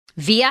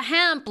Via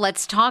Hemp,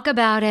 let's talk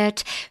about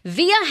it.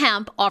 Via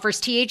Hemp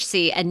offers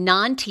THC and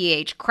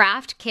non-TH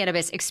craft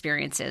cannabis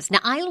experiences. Now,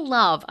 I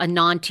love a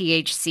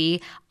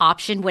non-THC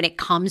option when it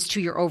comes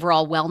to your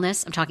overall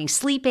wellness. I'm talking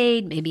sleep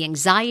aid, maybe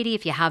anxiety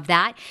if you have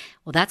that.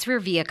 Well, that's where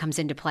Via comes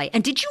into play.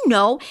 And did you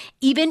know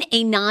even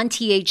a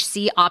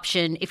non-THC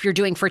option, if you're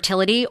doing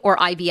fertility or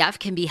IVF,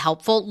 can be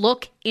helpful?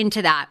 Look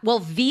into that. Well,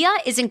 Via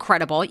is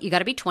incredible. You got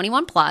to be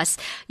 21 plus.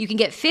 You can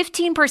get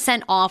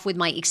 15% off with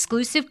my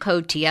exclusive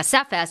code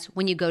TSFS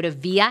when you go to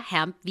Via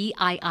Hemp,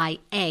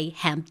 VIIA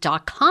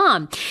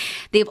hemp.com.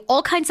 They have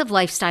all kinds of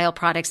lifestyle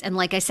products. And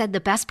like I said,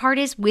 the best part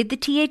is with the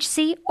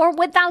THC or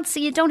without, so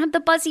you don't have the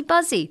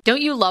buzzy.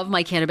 Don't you love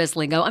my cannabis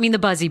lingo? I mean, the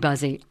buzzy.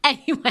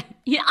 Anyway,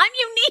 yeah, I'm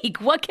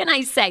unique. What can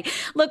I say?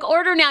 Look,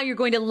 order now. You're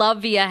going to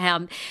love Via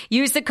Hemp.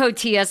 Use the code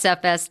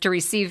TSFS to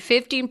receive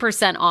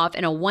 15% off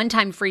and a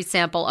one-time free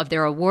sample of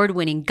their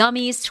award-winning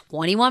gummies,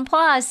 21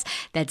 plus.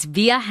 That's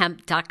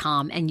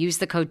viahemp.com and use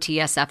the code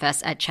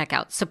TSFS at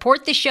checkout.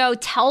 Support the show.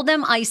 Tell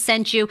them I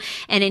sent you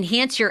and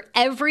enhance your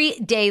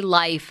everyday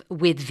life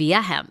with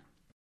Via Hemp.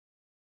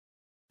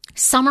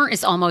 Summer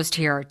is almost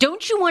here.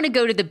 Don't you want to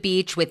go to the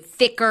beach with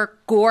thicker,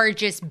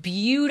 gorgeous,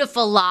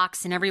 beautiful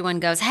locks and everyone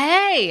goes,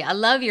 "Hey, I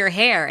love your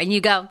hair." And you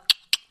go,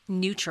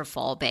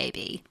 "Nutrafol,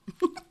 baby."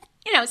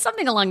 You know,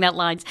 something along that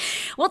lines.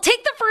 Well,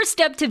 take the first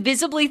step to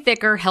visibly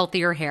thicker,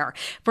 healthier hair.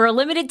 For a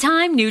limited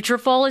time,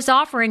 Nutrafol is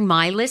offering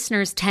my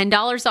listeners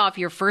 $10 off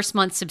your first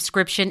month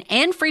subscription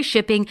and free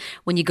shipping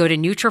when you go to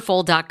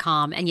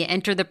Nutrafol.com and you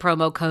enter the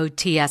promo code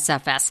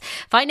TSFS.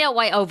 Find out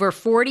why over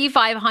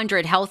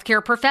 4,500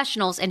 healthcare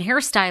professionals and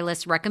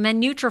hairstylists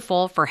recommend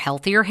Nutrafol for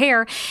healthier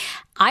hair.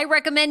 I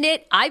recommend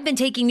it. I've been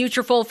taking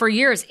Nutrafol for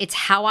years. It's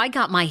how I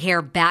got my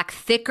hair back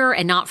thicker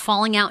and not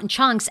falling out in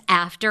chunks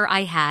after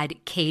I had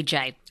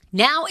KJ.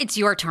 Now it's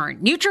your turn.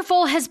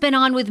 Nutrafol has been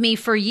on with me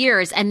for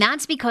years, and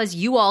that's because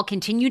you all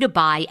continue to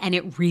buy, and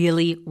it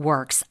really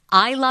works.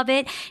 I love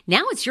it.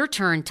 Now it's your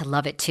turn to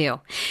love it too.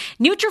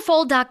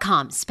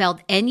 Nutrafol.com,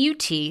 spelled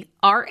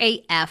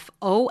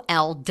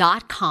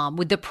Nutrafol.com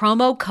with the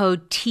promo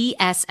code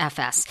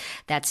TSFS.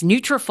 That's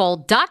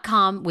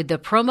Nutrafol.com with the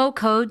promo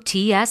code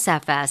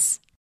TSFS.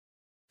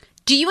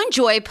 Do you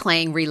enjoy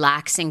playing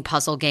relaxing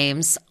puzzle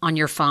games on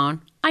your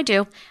phone? I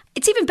do.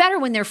 It's even better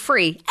when they're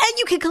free, and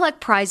you can collect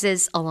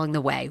prizes along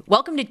the way.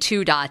 Welcome to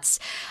Two Dots.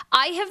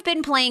 I have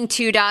been playing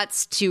Two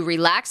Dots to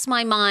relax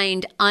my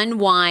mind,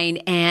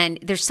 unwind, and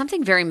there's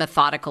something very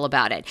methodical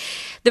about it.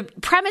 The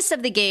premise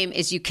of the game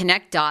is you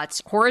connect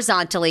dots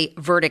horizontally,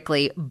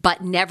 vertically,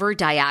 but never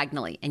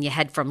diagonally, and you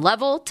head from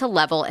level to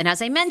level. And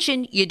as I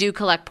mentioned, you do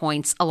collect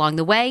points along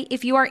the way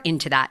if you are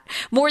into that.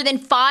 More than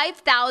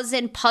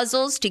 5,000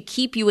 puzzles to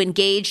keep you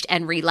engaged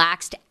and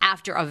relaxed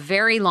after a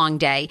very long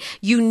day.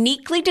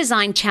 Uniquely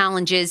designed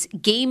challenges,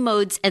 game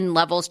modes, and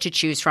levels to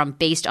choose from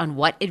based on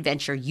what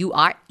adventure you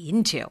are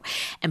into.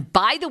 And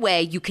by the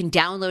way, you can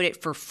download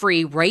it for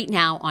free right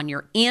now on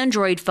your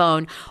Android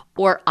phone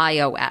or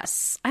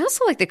iOS. I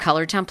also like the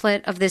color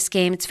template of this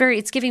game.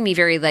 It's giving me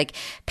very like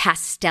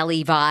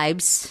pastel-y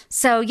vibes.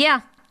 So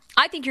yeah,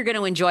 I think you're going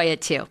to enjoy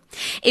it too.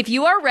 If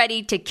you are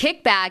ready to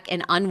kick back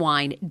and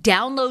unwind,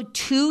 download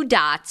Two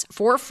Dots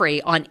for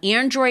free on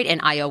Android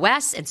and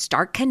iOS and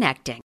start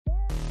connecting.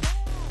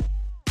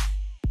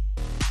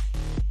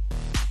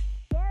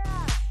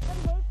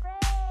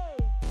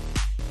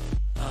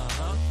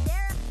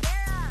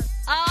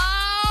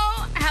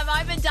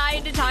 I've been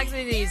dying to talk to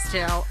these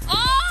two.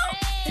 Oh!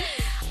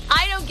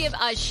 I don't give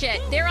a shit.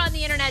 They're on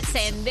the internet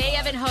saying they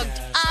haven't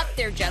hooked up.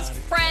 They're just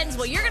friends.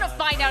 Well, you're going to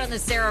find out on the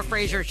Sarah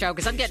Fraser show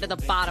because I'm getting to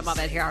the bottom of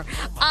it here.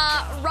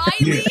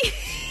 Riley.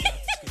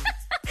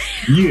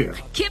 Yeah.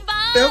 Kimberly.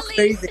 So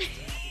crazy.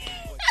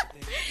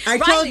 I Riley.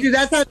 told you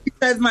that's how she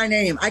says my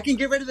name. I can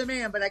get rid of the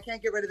man, but I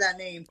can't get rid of that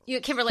name.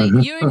 Kimberly,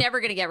 you're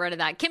never going to get rid of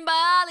that.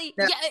 Kimberly.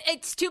 No. Yeah,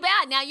 it's too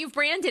bad. Now you've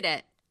branded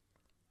it.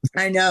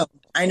 I know.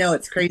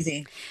 It's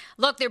crazy.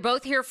 Look, they're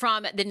both here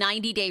from the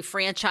 90-day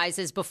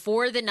franchises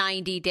before the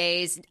 90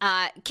 days.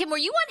 Kim, were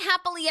you on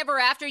Happily Ever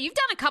After? You've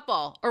done a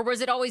couple, or was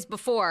it always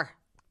before?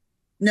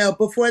 No,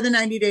 before the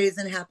 90 days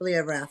and Happily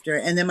Ever After,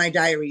 and then my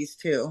diaries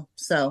too.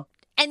 So.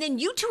 And then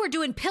you two are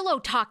doing Pillow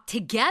Talk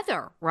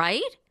together,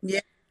 right? Yeah.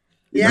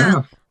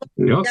 Yep.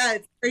 Yeah,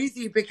 it's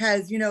crazy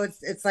because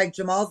it's like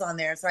Jamal's on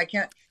there, so I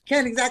can't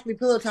exactly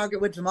pillow talk it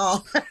with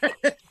Jamal.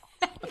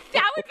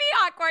 That would be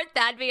awkward.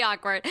 That'd be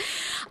awkward.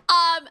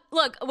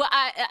 Look, well,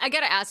 I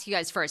got to ask you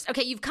guys first.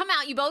 Okay, you've come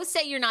out. You both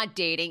say you're not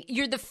dating.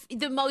 You're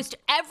the most.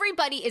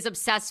 Everybody is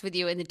obsessed with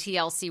you in the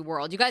TLC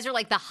world. You guys are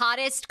like the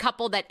hottest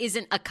couple that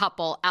isn't a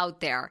couple out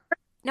there.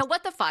 Now,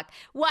 what the fuck?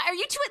 Why are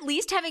you two at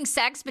least having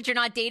sex, but you're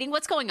not dating?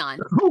 What's going on?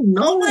 Oh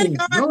no! Oh my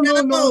God!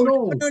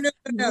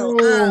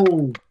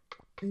 No.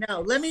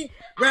 No,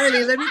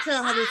 Riley, let me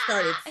tell how this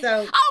started.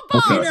 So,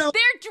 boom! Okay.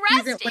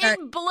 They're dressed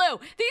in blue.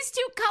 These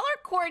two color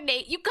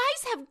coordinate. You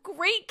guys have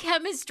great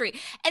chemistry.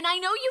 And I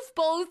know you've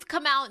both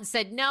come out and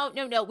said, no,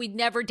 we'd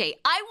never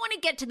date. I want to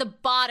get to the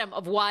bottom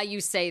of why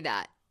you say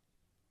that.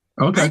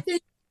 Okay.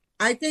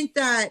 I think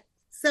that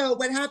So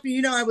what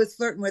happened, I was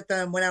flirting with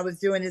him when I was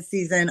doing his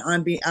season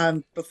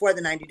before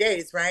the 90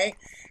 days, right?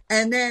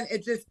 And then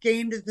it just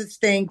came to this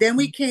thing. Then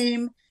he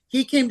came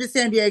to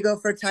San Diego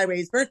for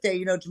Tyree's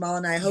birthday. Jamal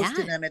and I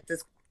hosted him at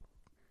this,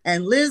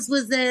 and Liz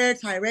was there,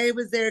 Tyree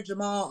was there,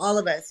 Jamal, all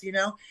of us,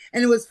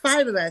 and it was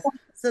 5 of us.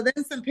 So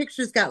then some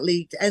pictures got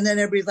leaked, and then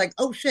everybody's like,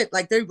 oh shit,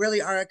 like they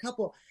really are a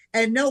couple.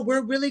 And no,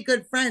 we're really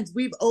good friends.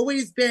 We've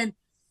always been.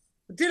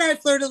 Did I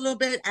flirt a little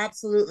bit?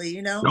 Absolutely,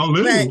 A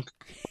little.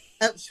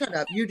 But shut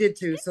up, you did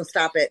too, so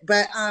stop it.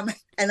 But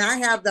and I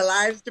have the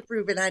lives to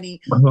prove it, honey.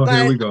 Oh,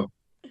 here we go.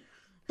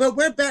 But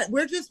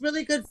we're just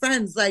really good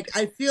friends. Like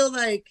I feel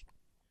like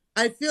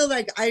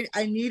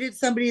I needed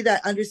somebody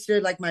that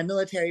understood like my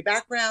military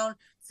background,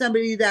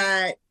 somebody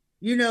that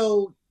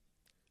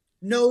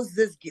knows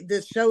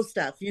this show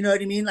stuff, you know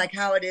what I mean, like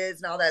how it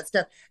is and all that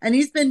stuff. And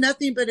he's been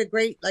nothing but a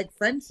great like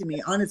friend to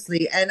me,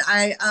 honestly. And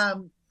I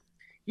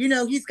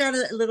he's got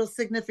a little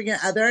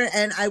significant other,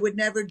 and I would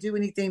never do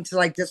anything to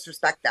like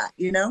disrespect that.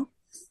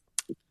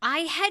 I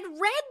had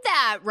read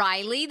that,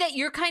 Riley, that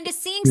you're kind of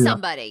seeing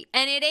somebody,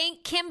 and it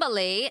ain't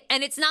Kimberly,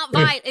 and it's not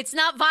it's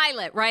not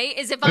Violet, right?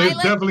 Is it Violet?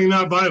 It's definitely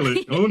not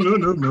Violet. Oh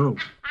no.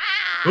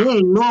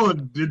 Oh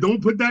Lord,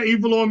 don't put that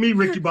evil on me,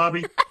 Ricky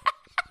Bobby.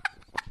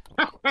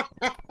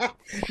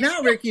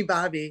 Not Ricky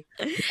Bobby.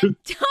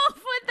 Don't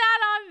put that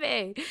on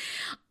me.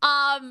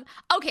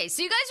 Okay,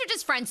 so you guys are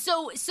just friends.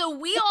 So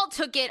we all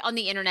took it on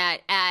the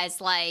internet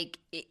as like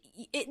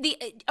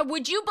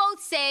would you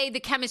both say the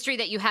chemistry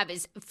that you have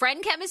is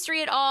friend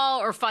chemistry at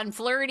all, or fun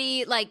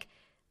flirty? Like,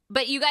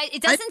 but you guys,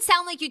 it doesn't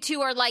sound like you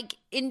two are like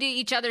into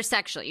each other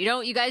sexually.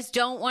 You guys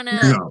don't want to.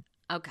 No.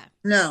 Okay.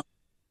 No.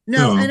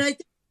 And I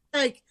think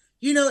like.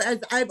 As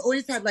I've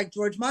always had, like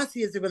George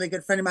Mossy is a really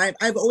good friend of mine.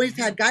 I've always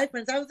had guy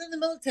friends. I was in the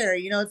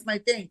military, it's my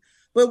thing.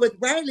 But with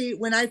Riley,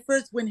 when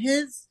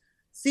his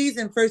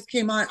season first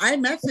came on, I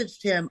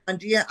messaged him on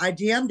I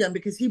DM'd him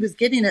because he was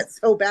getting it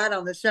so bad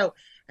on the show.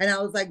 And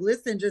I was like,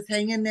 listen, just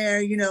hang in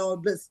there,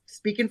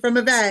 speaking from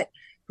a vet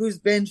who's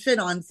been shit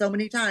on so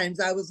many times.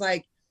 I was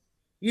like,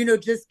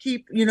 just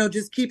keep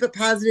it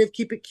positive,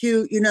 keep it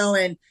cute,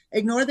 and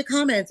ignore the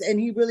comments. And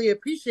he really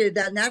appreciated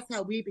that. And that's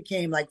how we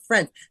became like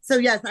friends. So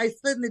yes, I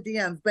slid in the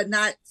DMs, but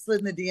not slid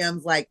in the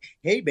DMs like,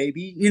 hey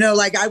baby,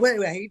 like I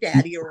went, hey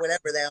daddy or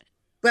whatever though.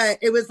 But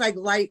it was like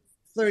light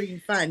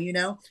flirting fun,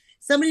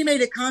 Somebody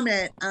made a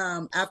comment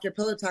after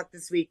Pillow Talk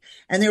this week,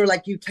 and they were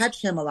like, you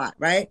touch him a lot,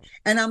 right?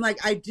 And I'm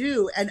like, I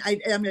do. And I'm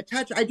going to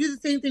touch. I do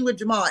the same thing with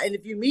Jamal. And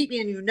if you meet me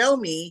and you know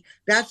me,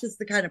 that's just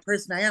the kind of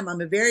person I am.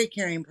 I'm a very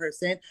caring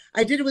person.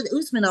 I did it with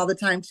Usman all the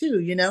time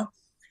too,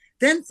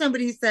 Then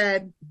somebody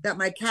said that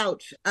my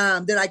couch,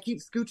 that I keep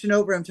scooching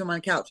over him to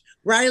my couch.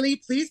 Riley,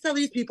 please tell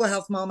these people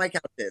how small my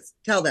couch is.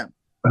 Tell them.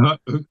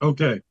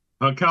 Okay.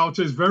 Her couch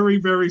is very,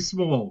 very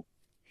small.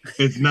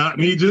 It's not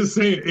me just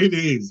saying it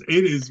is.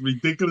 It is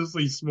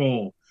ridiculously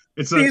small.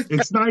 It's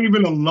not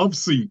even a love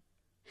seat.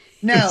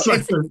 No,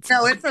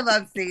 it's a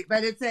love seat,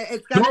 but it's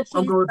got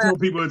I'm going to tell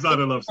people it's not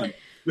a love seat.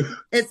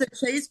 It's a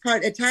chase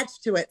part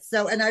attached to it.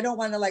 So, and I don't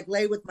want to like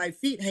lay with my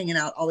feet hanging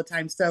out all the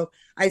time. So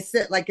I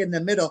sit like in the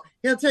middle.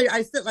 He'll tell you,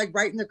 I sit like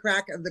right in the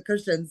crack of the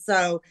cushion.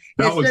 So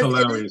that was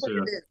hilarious.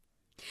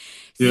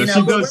 Yeah,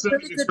 she does sit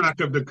in the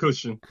crack of the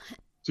cushion.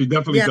 She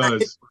definitely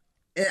does.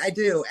 I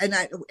do, and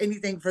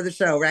anything for the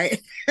show,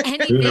 right?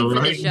 Anything for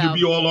the show. You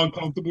be all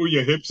uncomfortable,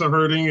 your hips are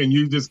hurting, and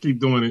you just keep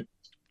doing it.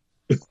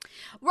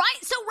 Right.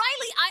 So,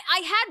 Riley,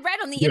 I had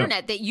read on the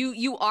internet that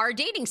you are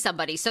dating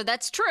somebody, so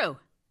that's true.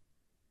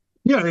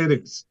 Yeah, it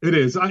is. It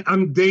is.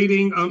 I'm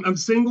dating. I'm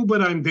single,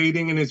 but I'm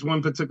dating, and it's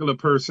one particular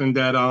person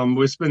that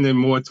we're spending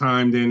more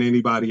time than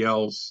anybody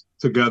else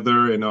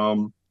together,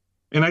 and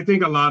I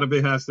think a lot of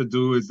it has to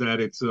do is that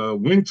it's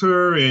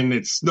winter and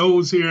it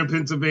snows here in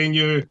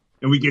Pennsylvania.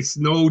 And we get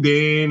snowed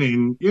in,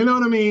 and you know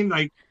what I mean?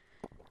 Like,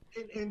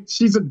 and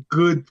she's a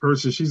good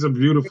person. She's a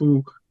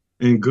beautiful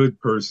and good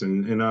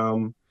person.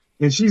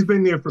 And she's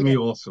been there for me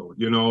also.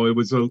 It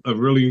was a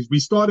really, we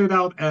started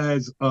out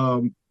as,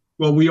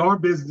 we are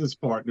business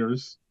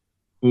partners.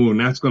 Oh, and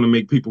that's going to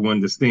make people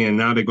understand.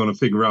 Now they're going to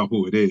figure out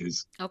who it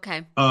is.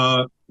 Okay.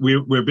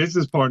 We're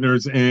business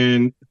partners,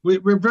 and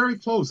we're very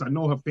close. I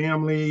know her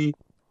family.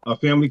 Her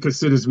family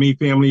considers me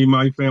family.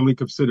 My family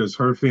considers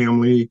her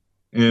family.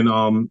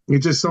 And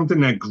it's just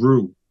something that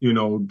grew,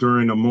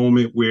 during a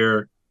moment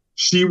where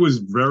she was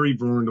very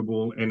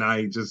vulnerable and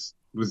I just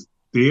was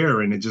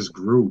there, and it just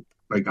grew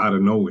like out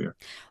of nowhere.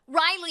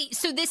 Riley,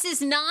 so this is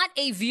not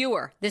a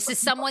viewer. This is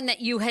someone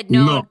that you had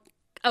known. No.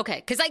 Okay,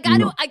 because I got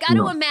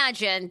to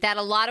imagine that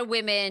a lot of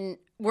women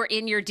were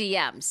in your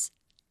DMs.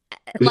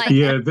 Like,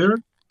 yeah,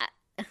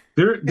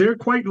 they're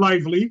quite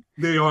lively.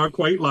 They are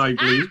quite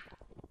lively.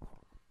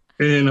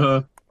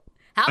 And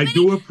I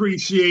do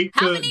appreciate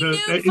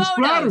it's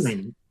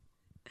flattering.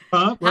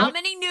 How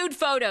many nude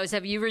photos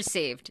have you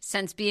received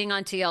since being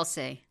on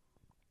TLC?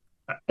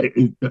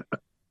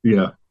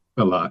 Yeah,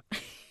 a lot.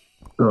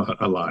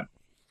 A lot.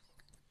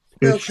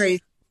 So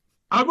crazy.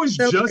 I was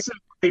just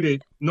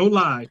invited, no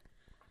lie.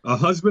 A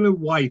husband and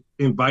wife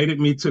invited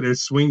me to their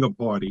swinger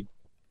party.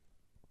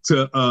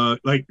 to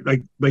like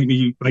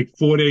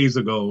 4 days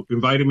ago,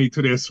 invited me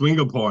to their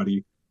swinger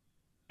party.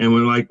 And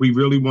we're like, we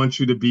really want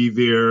you to be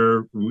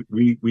there.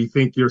 We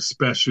think you're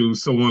special,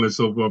 so on and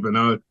so forth. And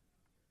I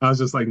was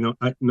just like,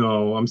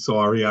 no, I'm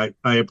sorry. I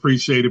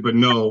appreciate it, but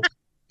no.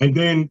 And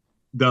then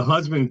the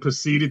husband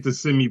proceeded to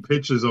send me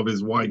pictures of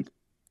his wife,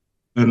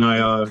 and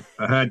I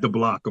had to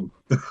block him.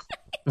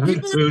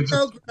 People are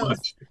so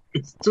gross.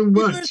 It's too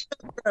much.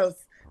 So gross.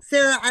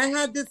 Sarah, I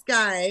had this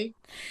guy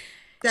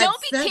that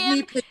sent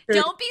me pictures.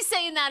 Don't be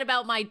saying that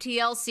about my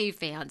TLC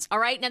fans. All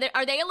right, now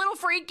are they a little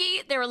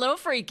freaky? They're a little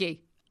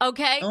freaky.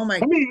 Okay. Oh my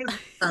God. I mean,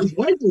 his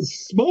wife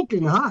is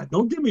smoking hot.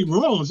 Don't get me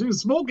wrong; she was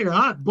smoking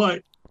hot,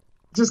 but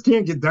just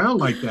can't get down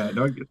like that.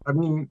 I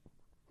mean,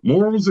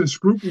 morals and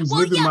scruples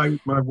live in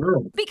my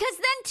world. Because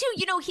then, too,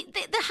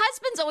 the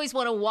husbands always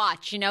want to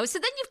watch, so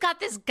then you've got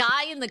this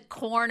guy in the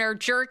corner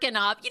jerking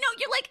up.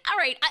 You're like, all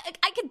right,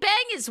 I could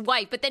bang his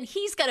wife, but then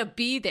he's got to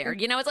be there.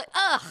 It's like,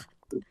 ugh,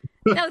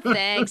 no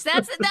thanks.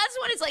 That's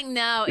when it's like,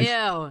 no, ew.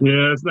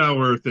 Yeah, it's not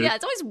worth it. Yeah,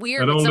 it's always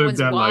weird when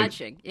someone's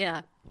watching. Life.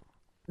 Yeah.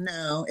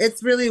 No,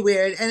 it's really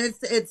weird. And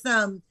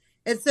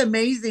it's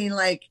amazing,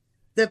 like,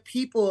 the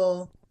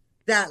people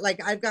that,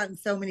 like, I've gotten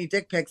so many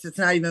dick pics, it's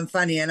not even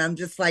funny. And I'm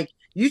just like,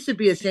 you should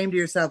be ashamed of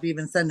yourself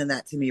even sending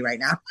that to me right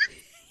now.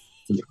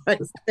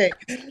 And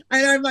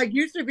I'm like,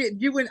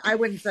 I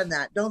wouldn't send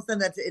that. Don't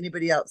send that to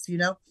anybody else,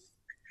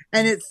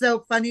 And it's so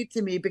funny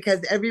to me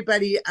because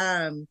everybody,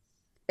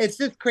 it's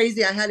just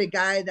crazy. I had a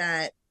guy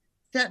that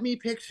sent me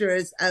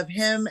pictures of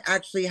him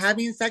actually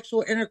having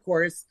sexual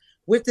intercourse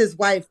with his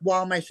wife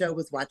while my show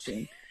was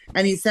watching.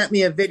 And he sent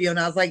me a video and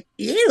I was like,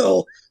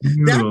 ew.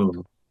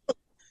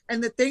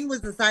 And the thing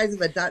was the size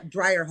of a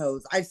dryer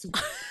hose. I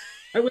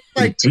was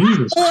like,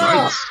 Jesus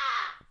Christ.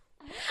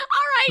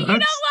 All right, you know what?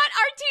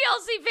 Our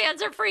TLC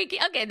fans are freaky.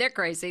 Okay, they're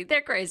crazy.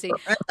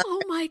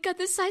 Oh my God,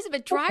 the size of a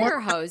dryer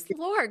hose.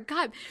 Lord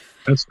God.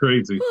 That's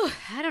crazy. Whew,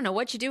 I don't know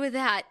what you do with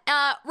that.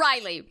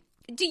 Riley,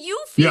 do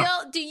you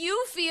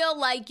feel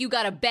like you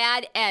got a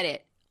bad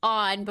edit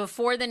on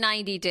Before the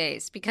 90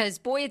 Days? Because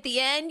boy, at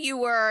the end you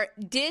were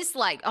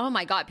disliked. Oh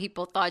my God,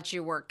 people thought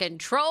you were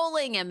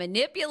controlling and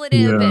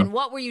manipulative. Yeah. And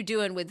what were you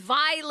doing with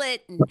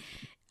Violet? And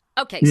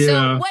okay,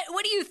 so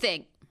what do you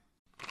think?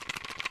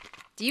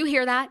 Do you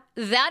hear that?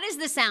 That is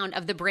the sound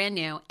of the brand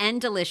new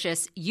and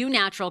delicious Eu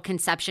Natural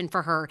Conception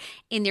for Her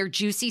in their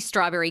juicy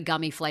strawberry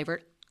gummy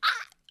flavor.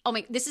 Oh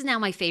my, this is now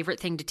my favorite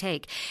thing to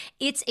take.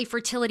 It's a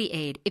fertility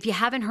aid. If you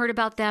haven't heard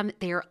about them,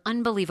 they are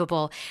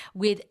unbelievable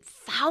with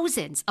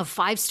thousands of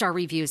 5-star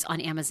reviews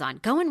on Amazon.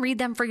 Go and read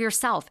them for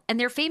yourself. And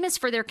they're famous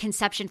for their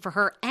Conception for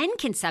Her and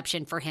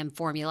Conception for Him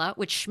formula,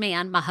 which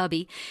Schman, my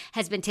hubby,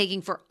 has been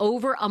taking for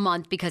over a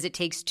month because it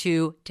takes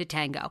two to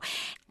tango.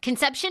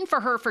 Conception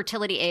for Her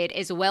fertility aid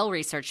is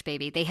well-researched,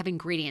 baby. They have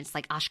ingredients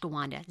like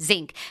ashwagandha,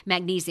 zinc,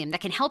 magnesium that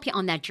can help you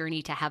on that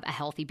journey to have a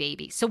healthy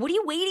baby. So what are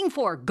you waiting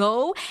for?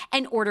 Go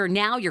and order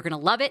now. You're going to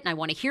love it, and I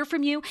want to hear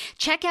from you.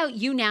 Check out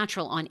Eu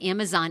Natural on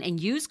Amazon and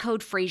use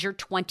code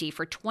Fraser20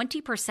 for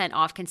 20%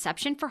 off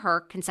Conception for Her,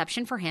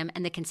 Conception for Him,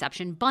 and the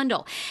Conception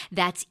Bundle.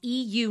 That's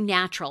EU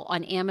Natural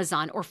on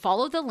Amazon, or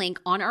follow the link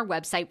on our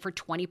website for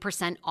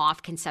 20%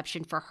 off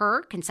Conception for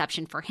Her,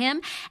 Conception for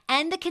Him,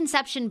 and the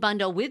Conception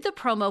Bundle with the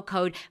promo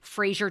code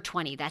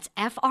Fraser20. That's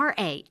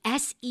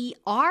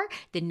Fraser,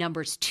 the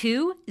numbers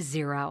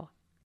 20.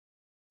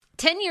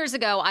 10 years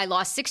ago, I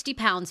lost 60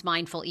 pounds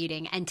mindful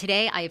eating, and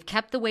today I have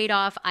kept the weight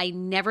off. I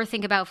never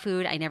think about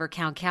food. I never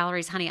count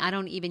calories. Honey, I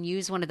don't even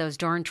use one of those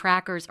darn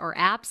trackers or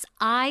apps.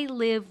 I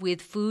live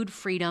with food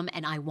freedom,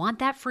 and I want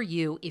that for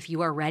you if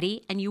you are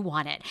ready and you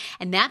want it.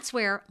 And that's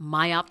where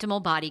My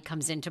Optimal Body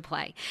comes into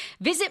play.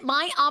 Visit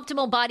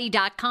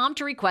myoptimalbody.com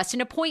to request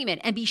an appointment,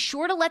 and be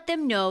sure to let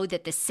them know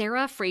that the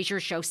Sarah Fraser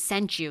Show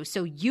sent you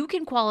so you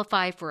can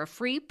qualify for a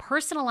free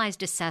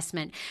personalized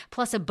assessment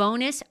plus a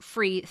bonus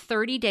free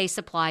 30-day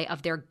supply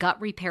of their gut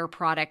repair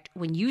product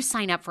when you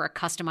sign up for a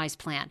customized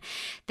plan.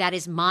 That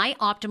is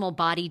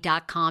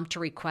myoptimalbody.com to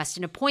request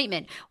an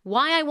appointment.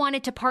 Why I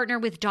wanted to partner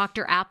with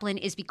Dr. Applin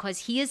is because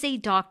he is a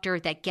doctor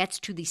that gets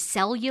to the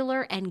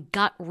cellular and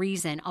gut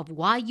reason of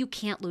why you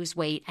can't lose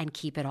weight and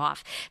keep it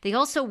off. They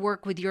also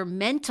work with your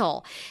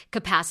mental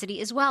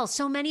capacity as well.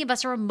 So many of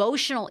us are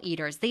emotional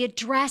eaters. They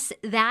address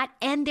that,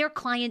 and their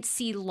clients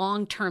see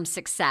long-term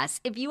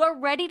success. If you are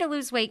ready to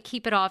lose weight,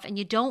 keep it off, and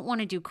you don't want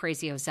to do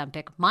crazy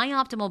Ozempic,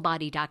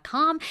 myoptimalbody.com,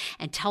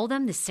 and tell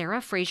them the Sarah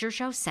Fraser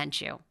Show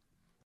sent you.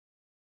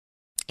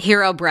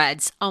 Hero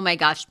breads. Oh my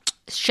gosh.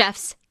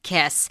 Chef's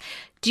kiss.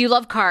 Do you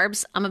love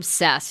carbs? I'm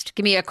obsessed.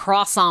 Give me a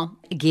croissant.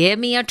 Give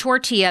me a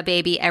tortilla,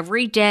 baby,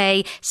 every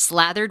day,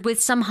 slathered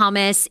with some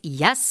hummus.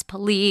 Yes,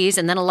 please.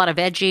 And then a lot of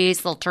veggies, a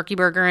little turkey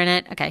burger in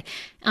it. Okay.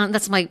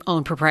 That's my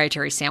own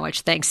proprietary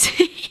sandwich. Thanks.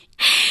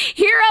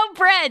 Hero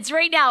breads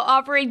right now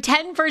offering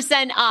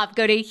 10% off.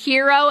 Go to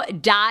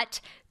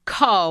hero.co.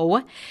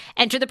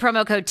 Enter the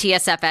promo code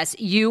TSFS.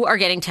 You are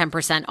getting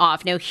 10%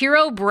 off. Now,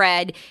 Hero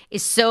bread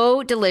is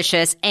so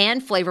delicious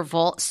and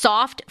flavorful,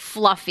 soft,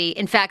 fluffy.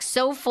 In fact,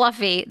 so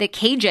fluffy that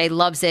KJ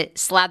loves it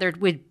slathered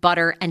with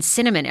butter and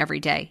cinnamon every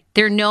day.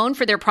 They're known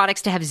for their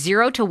products to have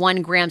 0 to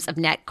 1 grams of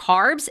net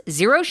carbs,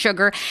 0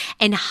 sugar,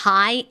 and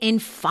high in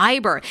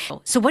fiber.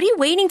 So what are you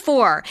waiting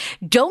for?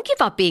 Don't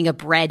give up being a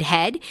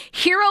breadhead.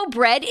 Hero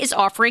Bread is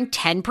offering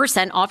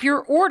 10% off your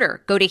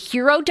order. Go to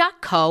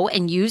hero.co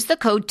and use the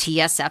code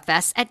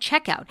TSFS at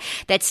checkout.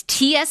 That's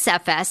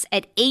TSFS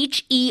at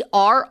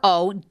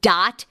HERO.CO.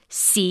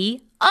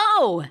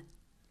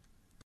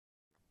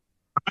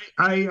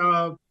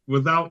 I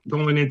without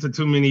going into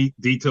too many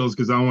details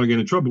because I don't want to get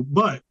in trouble,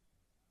 but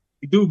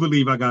I do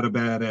believe I got a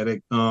bad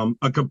addict,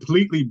 a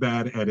completely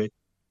bad addict.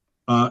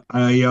 I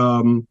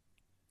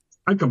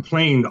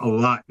complained a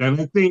lot,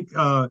 and I think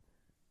I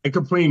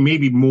complained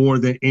maybe more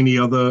than any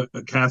other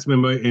cast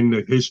member in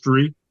the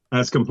history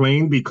has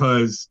complained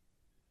because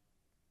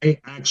I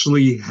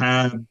actually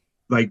had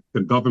like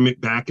the government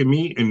backing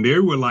me, and they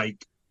were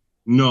like,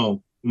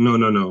 "No, no,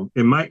 no, no."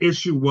 And my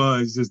issue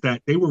is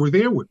that they were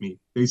there with me.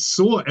 They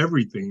saw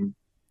everything.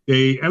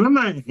 And I'm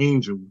not an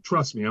angel.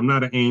 Trust me, I'm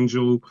not an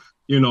angel.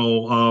 You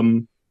know,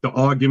 the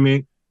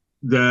argument,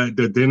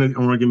 the dinner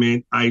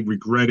argument, I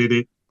regretted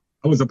it.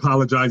 I was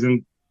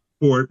apologizing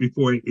for it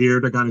before it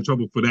aired. I got in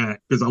trouble for that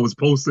because I was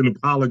posting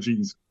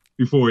apologies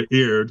before it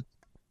aired.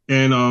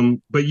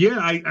 And but yeah,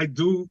 I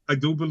do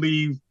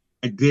believe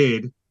I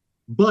did,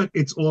 but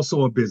it's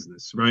also a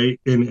business, right?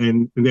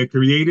 And they're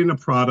creating a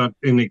product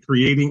and they're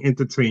creating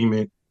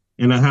entertainment,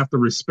 and I have to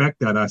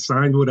respect that. I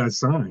signed what I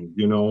signed,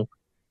 you know,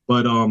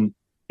 but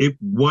it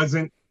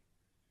wasn't.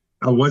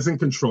 I wasn't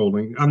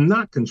controlling. I'm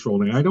not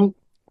controlling. I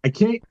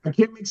can't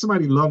make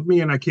somebody love me,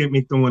 and I can't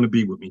make them want to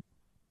be with me.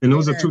 And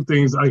those are two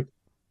things I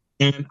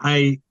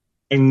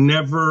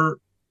never,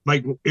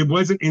 like, it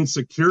wasn't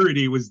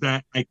insecurity. It was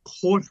that I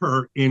caught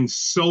her in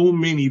so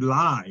many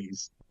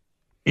lies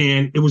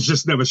and it was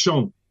just never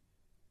shown,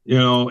 you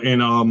know,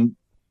 and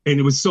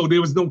it was, so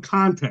there was no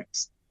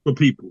context for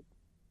people.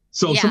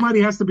 So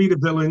somebody has to be the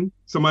villain.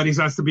 Somebody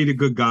has to be the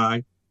good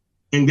guy.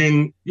 And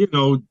then, you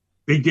know,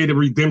 they get a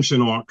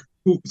redemption arc.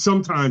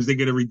 Sometimes they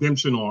get a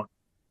redemption arc.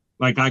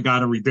 Like I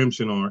got a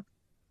redemption arc.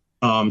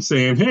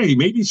 Saying, hey,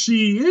 maybe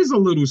she is a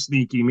little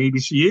sneaky. Maybe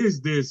she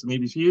is this.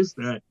 Maybe she is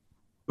that.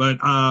 But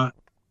I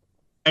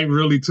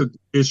really took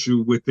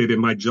issue with it, and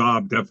my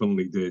job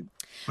definitely did.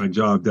 My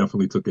job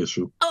definitely took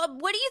issue.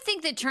 What do you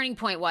think the turning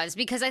point was?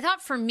 Because I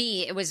thought for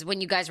me, it was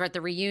when you guys were at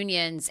the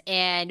reunions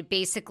and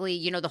basically,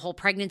 you know, the whole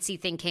pregnancy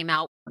thing came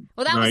out.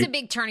 Well, that was a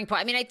big turning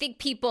point. I mean, I think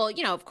people,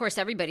 you know, of course,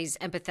 everybody's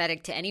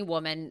empathetic to any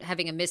woman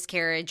having a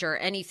miscarriage or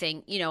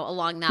anything, you know,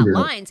 along that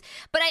lines.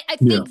 But I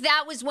think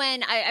that was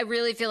when I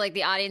really feel like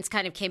the audience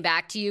kind of came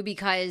back to you,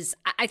 because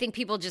I think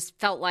people just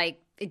felt like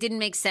it didn't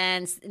make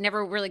sense.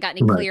 Never really got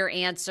any clear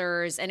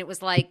answers. And it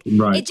was like,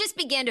 it just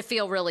began to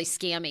feel really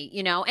scammy,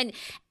 you know? And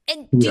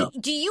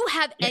do you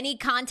have any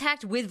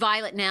contact with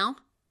Violet now?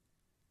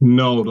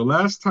 No, the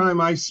last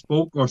time I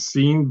spoke or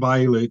seen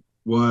Violet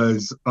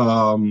was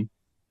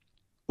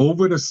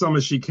over the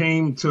summer. She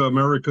came to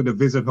America to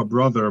visit her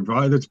brother.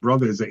 Violet's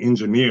brother is an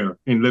engineer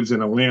and lives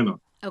in Atlanta.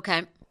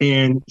 Okay.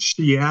 And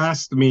she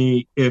asked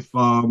me if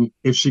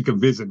she could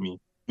visit me.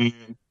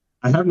 And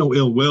I have no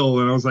ill will.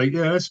 And I was like,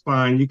 yeah, that's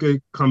fine. You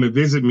could come and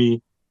visit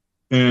me.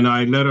 And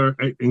I let her,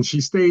 and she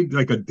stayed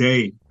like a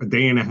day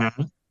and a half.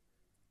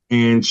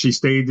 And she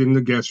stayed in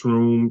the guest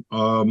room.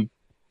 I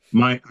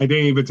didn't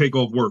even take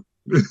off work.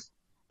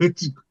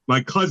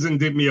 My cousin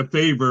did me a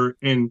favor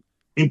and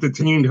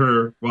entertained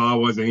her while I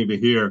wasn't even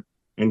here.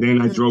 And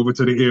then I drove her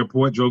to the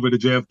airport, drove her to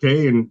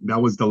JFK, and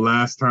that was the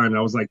last time.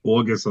 That was like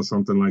August or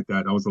something like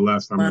that. That was the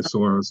last time I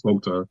saw her or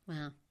spoke to her.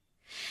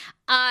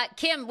 Wow.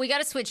 Kim, we got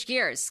to switch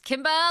gears.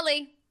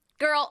 Kimberly,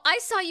 girl, I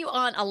saw you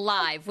on a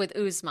live with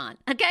Usman.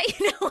 Okay,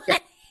 you know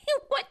what?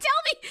 What? Tell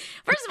me.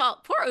 First of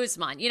all, poor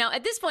Usman. You know,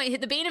 at this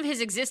point, the bane of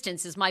his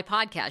existence is my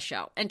podcast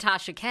show and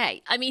Tasha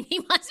K. I mean, he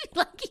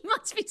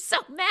must be so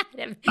mad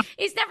at me.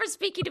 He's never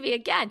speaking to me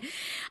again.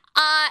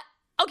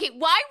 Okay,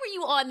 why were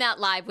you on that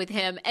live with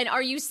him, and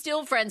are you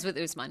still friends with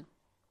Usman?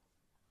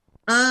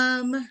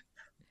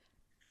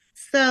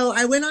 So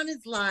I went on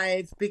his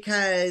live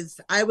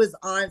because I was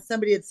on,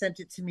 somebody had sent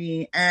it to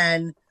me,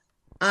 and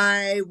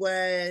I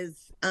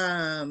was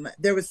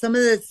there was some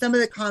of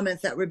the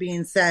comments that were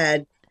being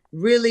said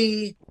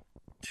really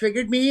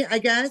triggered me, I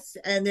guess.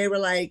 And they were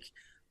like,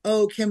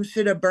 oh, Kim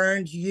should have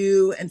burned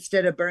you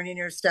instead of burning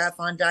your stuff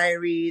on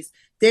diaries.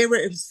 It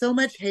was so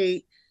much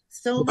hate,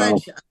 so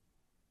much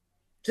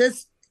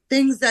just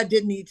things that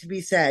didn't need to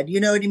be said. You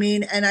know what I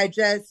mean? And I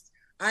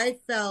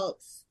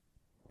felt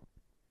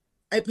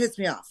it pissed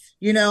me off,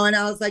 you know, and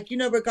I was like, you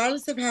know,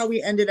 regardless of how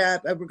we ended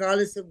up,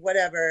 regardless of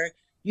whatever,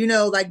 you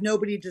know, like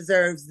nobody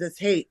deserves this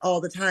hate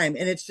all the time.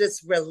 And it's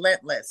just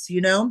relentless,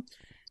 you know?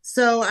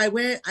 So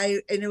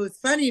and it was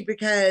funny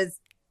because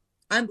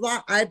I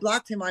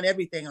blocked him on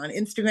everything, on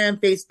Instagram,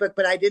 Facebook,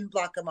 but I didn't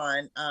block him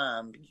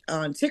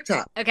on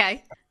TikTok.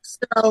 Okay.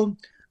 So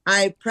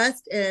I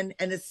pressed in,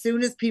 and as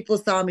soon as people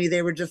saw me,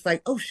 they were just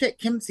like, oh shit,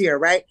 Kim's here,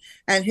 right?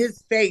 And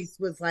his face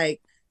was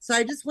like, so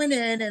I just went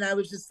in and I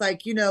was just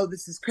like, you know,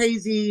 this is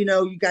crazy. You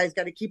know, you guys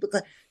got to keep it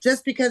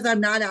just because I'm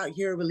not out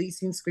here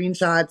releasing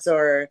screenshots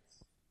or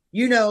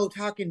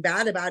talking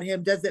bad about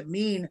him doesn't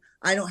mean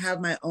I don't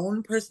have my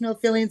own personal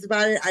feelings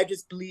about it. I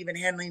just believe in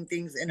handling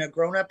things in a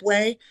grown-up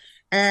way.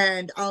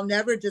 And I'll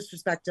never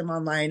disrespect him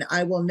online.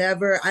 I will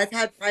never, I've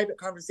had private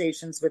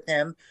conversations with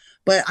him,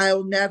 but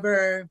I'll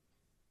never,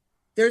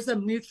 there's a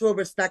mutual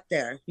respect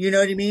there. You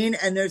know what I mean?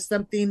 And there's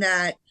something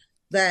that,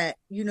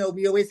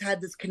 we always had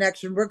this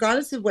connection,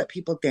 regardless of what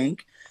people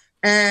think.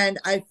 And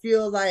I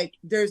feel like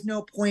there's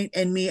no point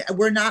in me.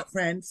 We're not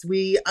friends.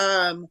 We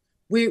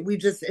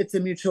just, it's a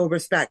mutual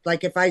respect.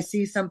 Like if I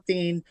see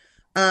something,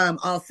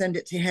 I'll send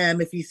it to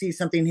him. If he sees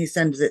something, he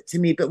sends it to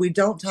me, but we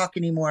don't talk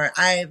anymore.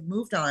 I've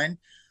moved on.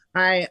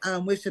 I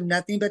wish him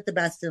nothing but the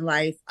best in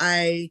life.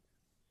 I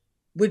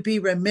would be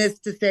remiss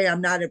to say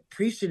I'm not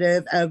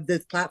appreciative of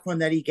this platform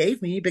that he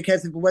gave me,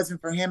 because if it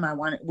wasn't for him,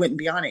 wouldn't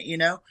be on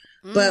it,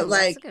 but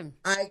like,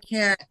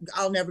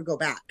 I'll never go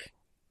back.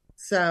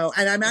 So,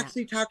 and I'm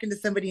actually talking to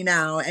somebody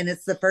now, and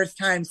it's the first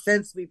time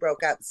since we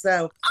broke up.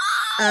 So,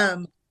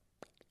 I'm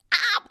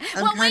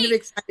kind of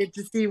excited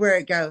to see where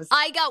it goes.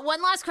 I got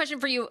one last question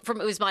for you from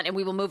Usman, and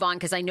we will move on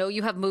because I know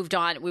you have moved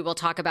on. We will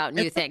talk about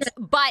new things.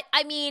 But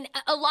I mean,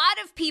 a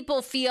lot of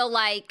people feel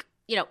like,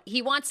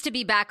 he wants to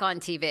be back on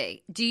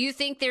TV. Do you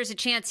think there's a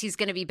chance he's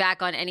going to be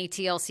back on any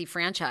TLC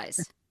franchise?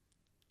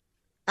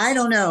 I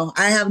don't know.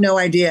 I have no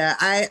idea.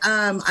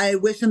 I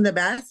wish him the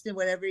best, and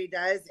whatever he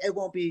does, it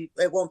won't be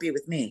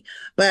with me.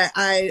 But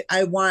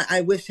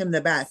I wish him the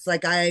best.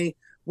 Like, I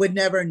would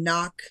never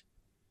knock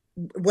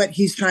what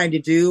he's trying to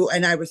do,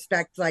 and I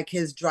respect like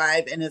his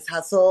drive and his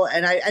hustle,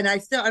 and I'm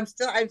still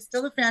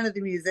a fan of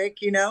the music,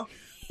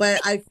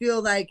 but I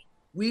feel like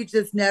we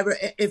just never,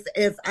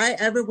 if I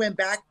ever went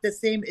back, the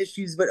same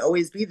issues would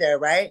always be there,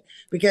 right?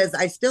 Because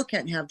I still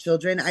can't have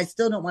children. I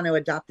still don't want to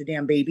adopt a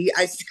damn baby.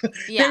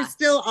 There's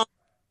still all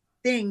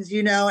things,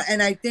 and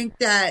I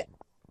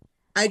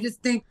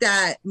just think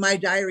that my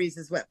diaries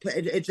is what put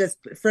it just,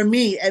 for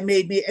me,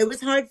 it was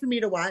hard for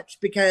me to watch,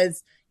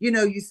 because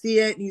you see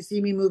it and you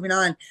see me moving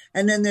on,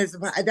 and then that's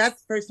the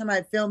first time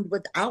I filmed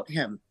without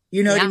him,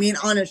 what I mean,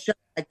 on a show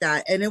like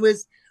that, and it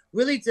was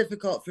really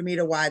difficult for me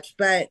to watch.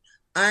 But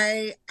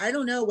I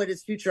don't know what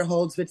his future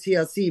holds with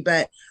TLC,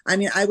 but I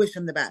mean, I wish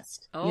him the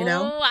best.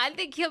 I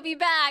think he'll be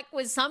back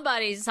with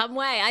somebody, some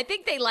way. I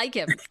think they like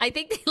him. I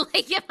think they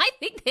like him.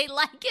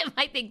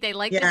 I think they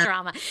like the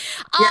drama.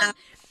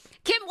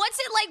 Kim, what's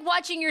it like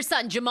watching your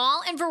son,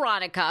 Jamal and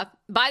Veronica?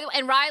 By the way,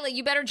 and Riley,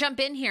 you better jump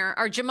in here.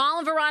 Are Jamal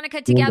and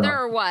Veronica together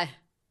or what?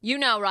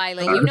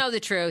 Riley, you know the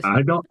truth.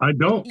 I don't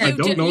know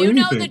anything. You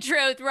know the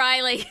truth,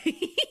 Riley.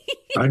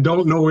 I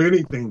don't know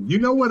anything. You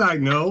know what I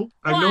know?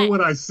 I know what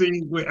I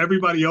see, what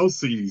everybody else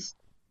sees.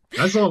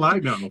 That's all I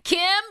know.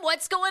 Kim,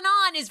 what's going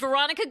on? Is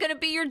Veronica going to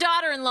be your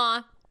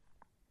daughter-in-law?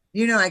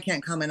 I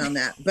can't comment on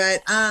that.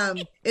 But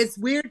it's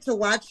weird to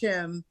watch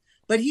him,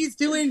 but he's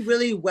doing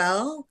really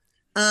well.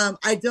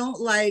 I don't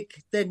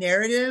like the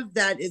narrative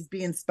that is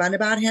being spun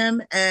about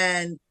him,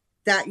 and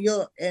there's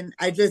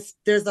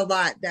a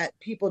lot that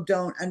people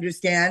don't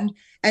understand.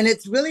 And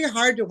it's really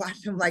hard to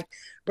watch him. Like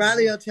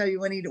Riley will tell you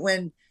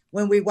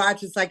when we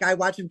watch, it's like I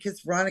watch him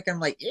kiss Veronica, I'm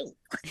like, ew.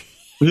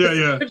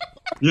 Yeah.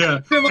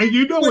 And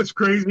you know what's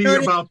crazy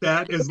about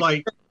that is,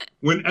 like,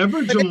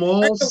 whenever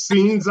Jamal's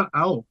scenes are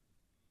out,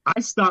 I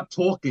stop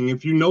talking.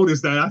 If you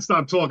notice that, I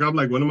stop talking. I'm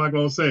like, what am I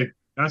going to say?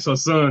 That's her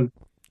son.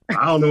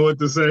 I don't know what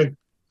to say.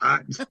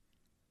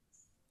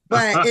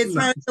 But it's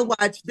hard to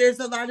watch. There's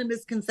a lot of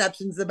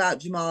misconceptions about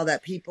Jamal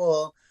that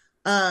people,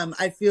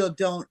 I feel,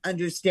 don't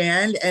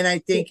understand. And I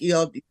think,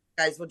 you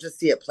guys will just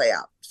see it play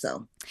out.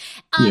 So,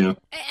 Kim,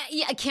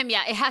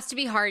 it has to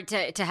be hard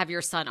to have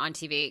your son on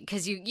TV,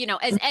 because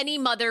as any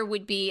mother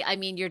would be. I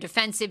mean, you're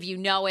defensive,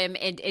 him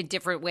in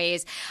different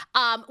ways.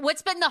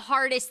 What's been the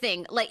hardest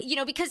thing? Like,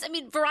 because I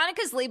mean,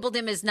 Veronica's labeled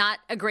him as not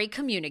a great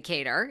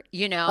communicator, Oh,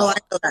 I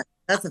know that.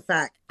 That's a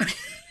fact.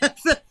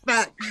 That's a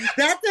fact.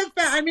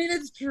 I mean,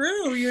 it's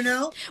true,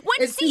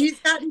 he's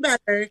gotten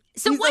better.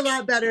 So he's a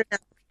lot better now.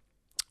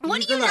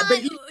 What do you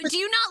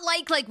not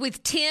like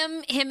with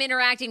Tim, him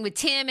interacting with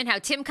Tim, and how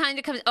Tim kind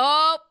of comes,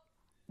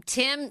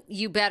 Tim,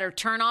 you better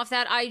turn off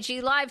that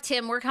IG live,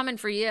 Tim, we're coming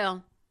for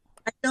you.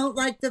 I don't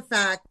like the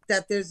fact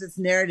that there's this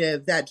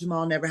narrative that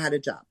Jamal never had a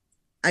job.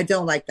 I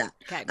don't like that.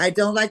 Okay. I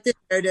don't like the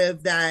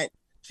narrative that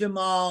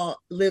Jamal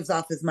lives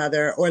off his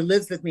mother or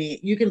lives with me.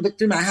 You can look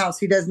through my house.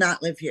 He does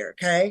not live here.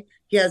 Okay.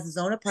 He has his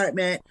own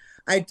apartment.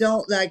 I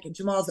don't like,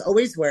 Jamal's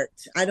always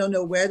worked. I don't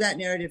know where that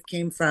narrative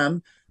came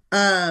from.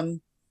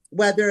 Jamal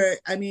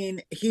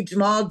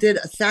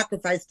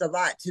sacrificed a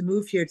lot to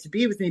move here to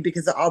be with me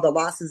because of all the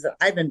losses that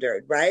I've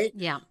endured. Right.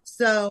 Yeah.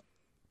 So,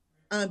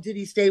 did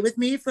he stay with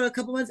me for a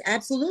couple months?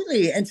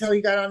 Absolutely. Until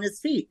he got on his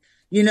feet,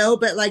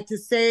 but like to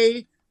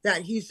say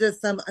that he's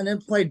just some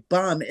unemployed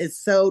bum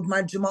is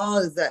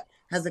Jamal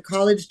has a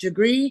college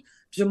degree.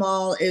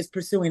 Jamal is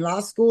pursuing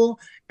law school,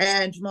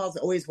 and Jamal's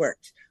always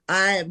worked.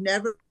 I have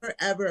never,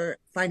 ever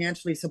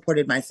financially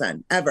supported my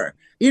son, ever,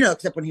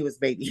 except when he was a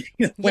baby,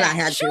 when I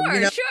had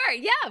to. Sure.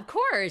 Yeah, of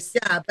course.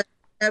 Yeah, but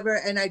ever.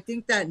 And I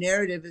think that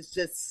narrative is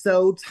just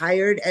so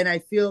tired. And I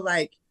feel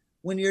like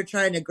when you're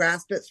trying to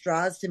grasp at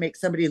straws to make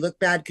somebody look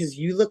bad because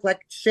you look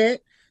like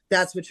shit,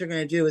 that's what you're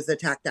going to do is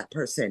attack that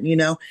person, you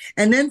know?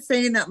 And then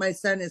saying that my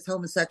son is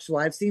homosexual,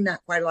 I've seen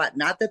that quite a lot.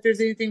 Not that there's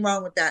anything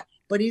wrong with that,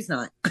 but he's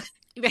not.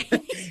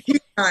 He's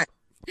not.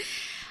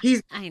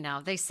 I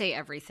know, they say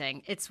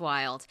everything. It's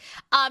wild.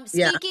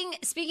 Yeah.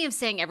 Speaking of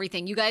saying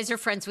everything, you guys are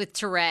friends with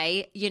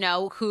Teray, you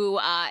know, who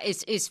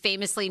is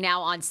famously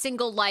now on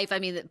Single Life. I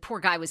mean, the poor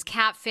guy was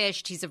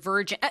catfished. He's a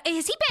virgin.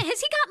 Has he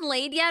gotten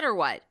laid yet, or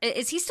what?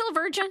 Is he still a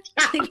virgin?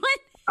 What?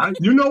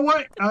 You know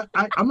what? I'm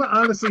gonna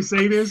honestly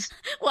say this.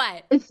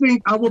 What? I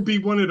think I would be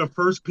one of the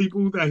first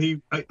people that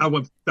I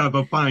would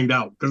ever find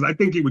out, because I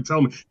think he would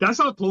tell me. That's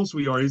how close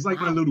we are. He's like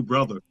my little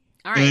brother.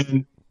 All right.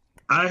 And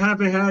I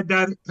haven't had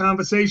that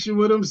conversation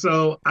with him,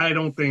 so I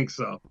don't think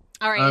so.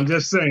 All right. I'm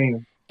just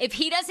saying. If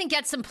he doesn't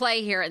get some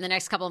play here in the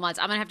next couple of months,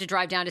 I'm going to have to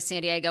drive down to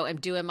San Diego and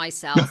do it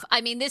myself.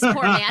 I mean, this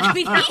poor man, I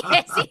mean, he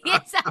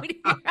is out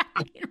here.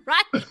 I mean,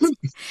 right? I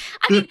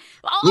mean,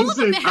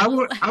 listen, I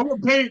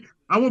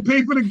would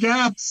pay for the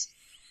gas.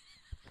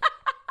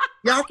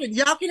 Y'all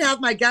can have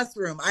my guest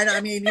room.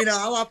 I mean, you know,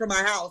 I'll offer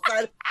my house.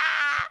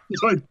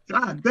 Like,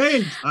 God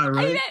dang, all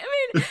right.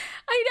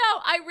 I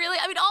know.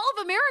 I mean, all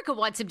of America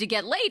wants him to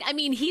get laid. I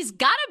mean, he's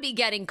got to be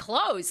getting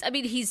close. I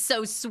mean, he's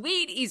so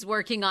sweet. He's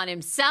working on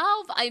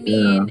himself. I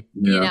mean,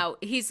 you know,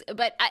 he's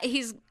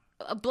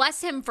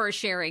bless him for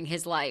sharing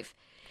his life.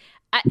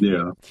 You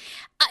know,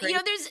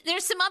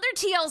 there's some other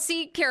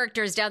TLC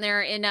characters down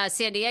there in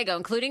San Diego,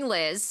 including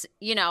Liz.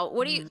 You know,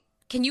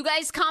 can you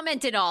guys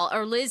comment at all?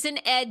 Are Liz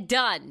and Ed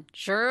done?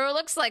 Sure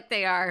looks like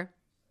they are.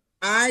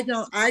 I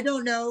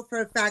don't know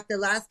for a fact. The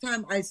last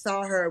time I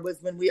saw her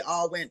was when we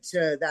all went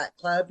to that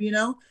club, you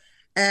know,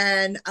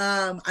 and